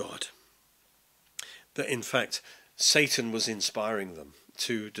of God. That in fact, Satan was inspiring them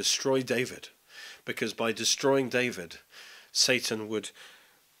to destroy David, because by destroying David, Satan would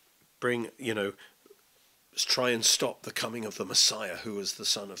bring, try and stop the coming of the Messiah, who was the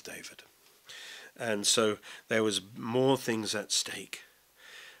son of David. And so there was more things at stake.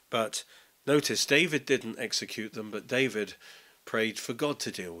 But notice, David didn't execute them, but David prayed for God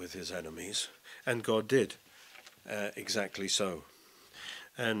to deal with his enemies, and God did exactly so.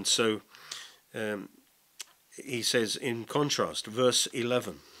 And so he says, in contrast, verse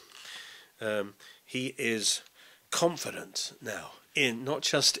 11, he is confident now, in not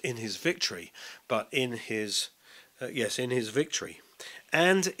just in his victory, but in his victory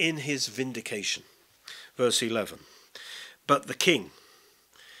and in his vindication. Verse 11, but the king,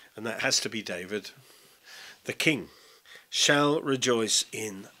 and that has to be David, the king shall rejoice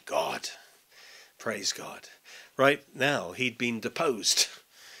in God. Praise God. Right now, he'd been deposed.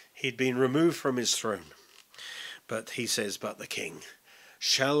 He'd been removed from his throne. But he says, but the king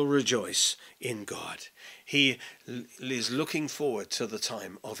shall rejoice in God. He is looking forward to the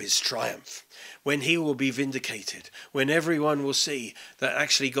time of his triumph, when he will be vindicated, when everyone will see that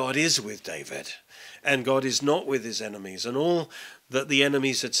actually God is with David, and God is not with his enemies, and all that the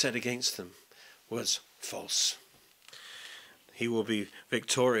enemies had said against them was false. He will be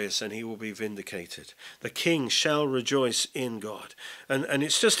victorious and he will be vindicated. The king shall rejoice in God. And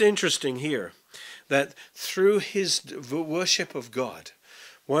it's just interesting here that through his worship of God,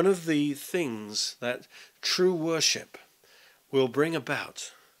 one of the things that true worship will bring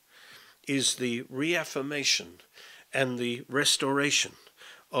about is the reaffirmation and the restoration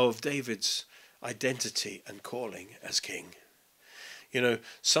of David's identity and calling as king.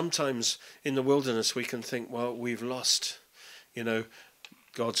 Sometimes in the wilderness we can think, well, we've lost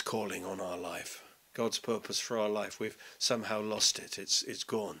God's calling on our life, God's purpose for our life. We've somehow lost it. It's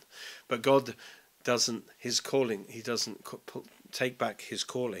gone. But God doesn't, his calling, he doesn't take back his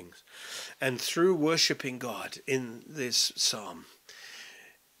callings. And through worshipping God in this psalm,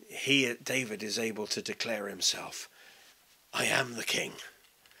 David is able to declare himself, I am the king.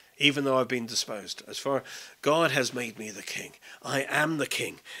 Even though I've been disposed, as far God has made me the king, I am the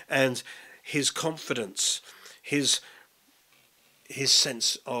king. And his confidence, his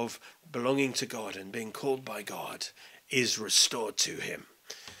sense of belonging to God and being called by God is restored to him.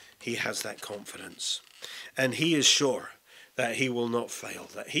 He has that confidence. And he is sure that he will not fail,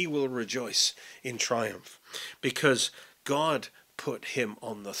 that he will rejoice in triumph, because God put him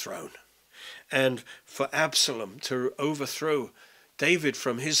on the throne. And for Absalom to overthrow David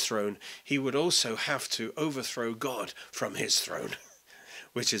from his throne, he would also have to overthrow God from his throne,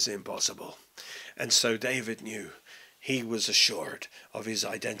 which is impossible. And so David knew he was assured of his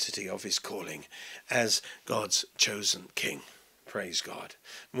identity, of his calling as God's chosen king. Praise God.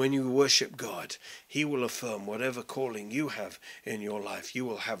 When you worship God, he will affirm whatever calling you have in your life. You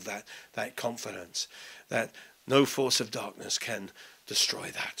will have that confidence that no force of darkness can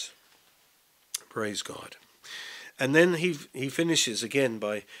destroy that. Praise God. And then he finishes again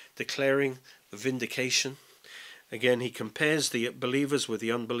by declaring the vindication. Again, he compares the believers with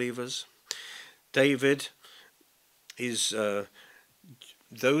the unbelievers. David is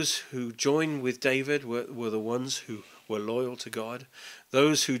those who join with David were the ones who were loyal to God.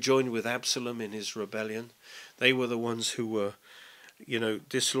 Those who joined with Absalom in his rebellion, they were the ones who were,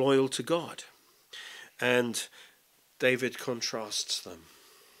 disloyal to God. And David contrasts them.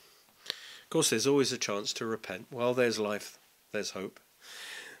 Of course, there's always a chance to repent. While there's life, there's hope.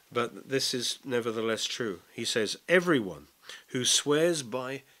 But this is nevertheless true. He says, everyone who swears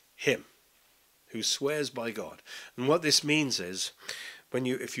by him, who swears by God. And what this means is,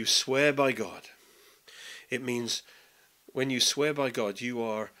 if you swear by God, it means when you swear by God, you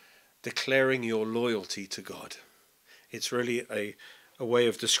are declaring your loyalty to God. It's really a way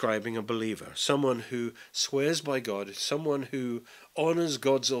of describing a believer. Someone who swears by God, someone who honors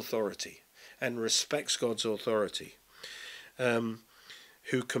God's authority and respects God's authority,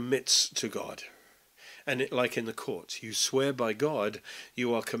 who commits to God. And like in the court, you swear by God,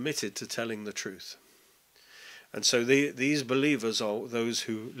 you are committed to telling the truth. And so these believers are those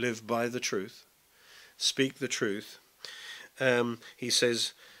who live by the truth, speak the truth. He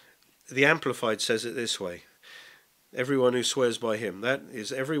says, the Amplified says it this way, everyone who swears by him, that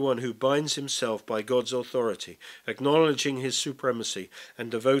is everyone who binds himself by God's authority, acknowledging his supremacy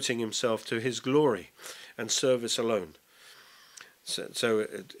and devoting himself to his glory and service alone. So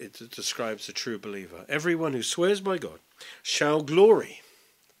it describes a true believer. Everyone who swears by God shall glory.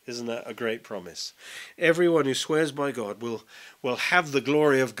 Isn't that a great promise? Everyone who swears by God will have the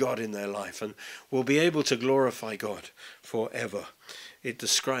glory of God in their life and will be able to glorify God forever. It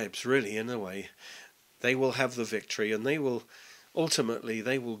describes, really, in a way, they will have the victory and they will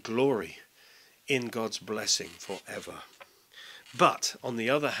glory in God's blessing forever. But, on the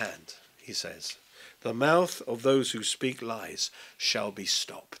other hand, he says, the mouth of those who speak lies shall be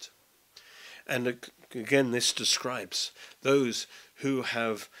stopped. And again, this describes those who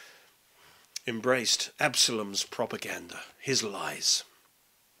have embraced Absalom's propaganda, his lies.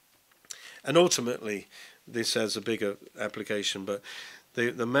 And ultimately, this has a bigger application, but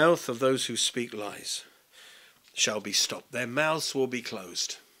the mouth of those who speak lies shall be stopped. Their mouths will be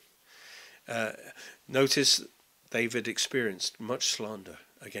closed. Notice David experienced much slander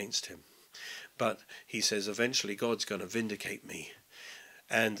against him. But he says, eventually God's going to vindicate me,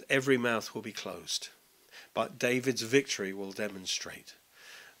 and every mouth will be closed. But David's victory will demonstrate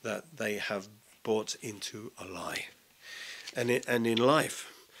that they have bought into a lie. And in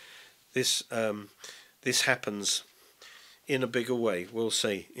life, this happens in a bigger way. We'll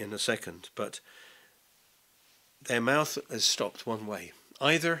say in a second. But their mouth is stopped one way.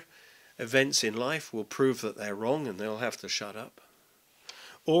 Either events in life will prove that they're wrong and they'll have to shut up,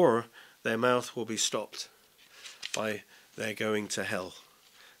 or their mouth will be stopped by their going to hell,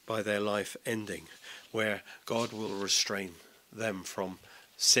 by their life ending, where God will restrain them from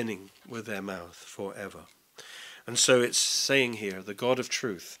sinning with their mouth forever. And so it's saying here, the God of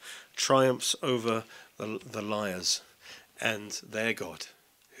truth triumphs over the liars and their God,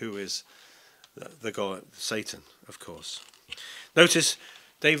 who is the God, Satan, of course. Notice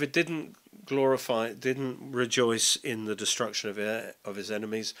David didn't rejoice in the destruction of his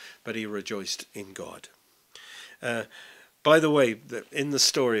enemies, but he rejoiced in God. By the way, in the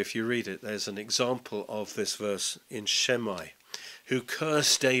story, if you read it, there's an example of this verse in Shimei, who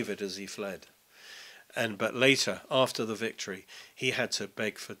cursed David as he fled. But later, after the victory, he had to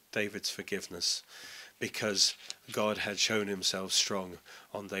beg for David's forgiveness because God had shown himself strong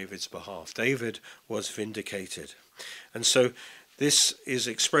on David's behalf. David was vindicated. And so this is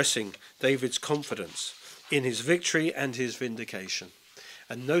expressing David's confidence in his victory and his vindication.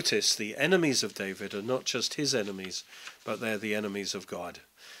 And notice the enemies of David are not just his enemies, but they're the enemies of God.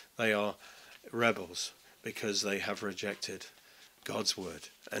 They are rebels because they have rejected God's word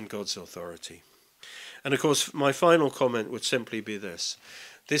and God's authority. And of course, my final comment would simply be this.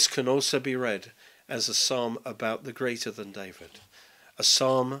 This can also be read as a psalm about the greater than David, a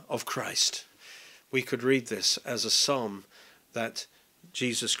psalm of Christ. We could read this as a psalm that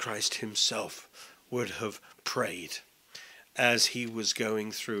Jesus Christ himself would have prayed as he was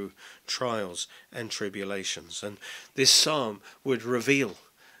going through trials and tribulations. And this psalm would reveal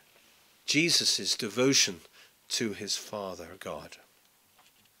Jesus' devotion to his Father God,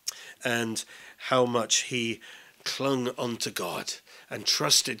 and how much he clung unto God and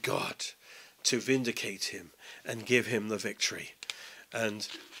trusted God to vindicate him and give him the victory. And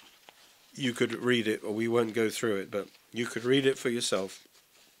you could read it, or we won't go through it, but you could read it for yourself,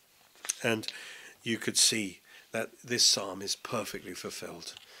 and you could see that this psalm is perfectly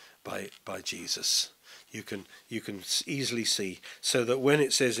fulfilled by Jesus. You can easily see, so that when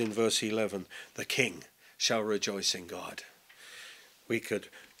it says in verse 11, the king shall rejoice in God, we could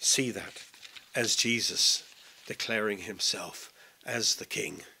see that as Jesus declaring himself as the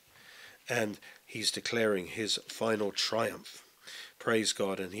king, and he's declaring his final triumph. Praise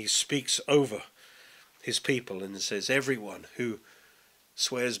God. And he speaks over his people and says, everyone who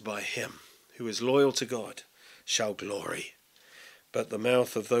swears by him, who is loyal to God, shall glory. But the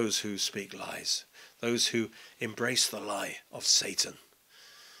mouth of those who speak lies, those who embrace the lie of Satan,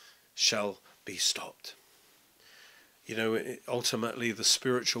 shall be stopped. You know, ultimately the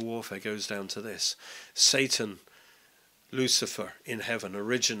spiritual warfare goes down to this. Satan, Lucifer in heaven,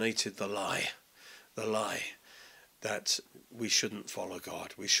 originated the lie that we shouldn't follow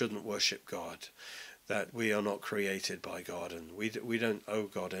God, we shouldn't worship God, that we are not created by God, and we don't owe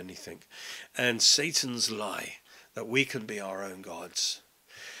God anything. And Satan's lie that we can be our own gods.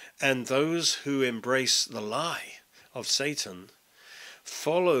 And those who embrace the lie of Satan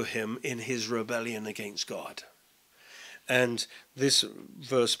follow him in his rebellion against God. And this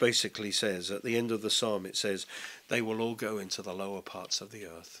verse basically says, at the end of the psalm, it says, they will all go into the lower parts of the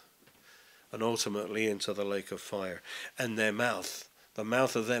earth, and ultimately into the lake of fire. And their mouth, the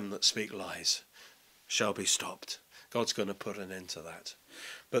mouth of them that speak lies, shall be stopped. God's going to put an end to that.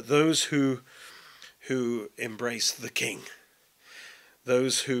 But those who embrace the king,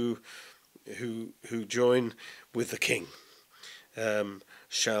 those who join with the king,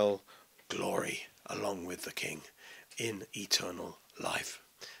 shall glory along with the king in eternal life.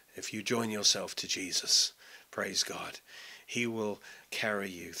 If you join yourself to Jesus, praise God, he will carry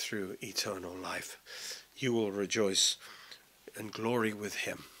you through eternal life. You will rejoice and glory with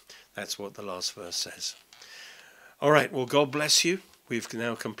him. That's what the last verse says. All right, well, God bless you. We've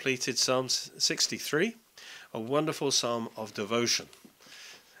now completed Psalm 63, a wonderful psalm of devotion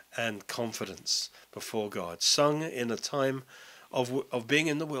and confidence before God, sung in a time of being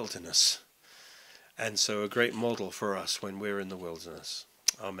in the wilderness. And so a great model for us when we're in the wilderness.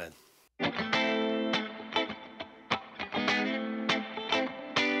 Amen.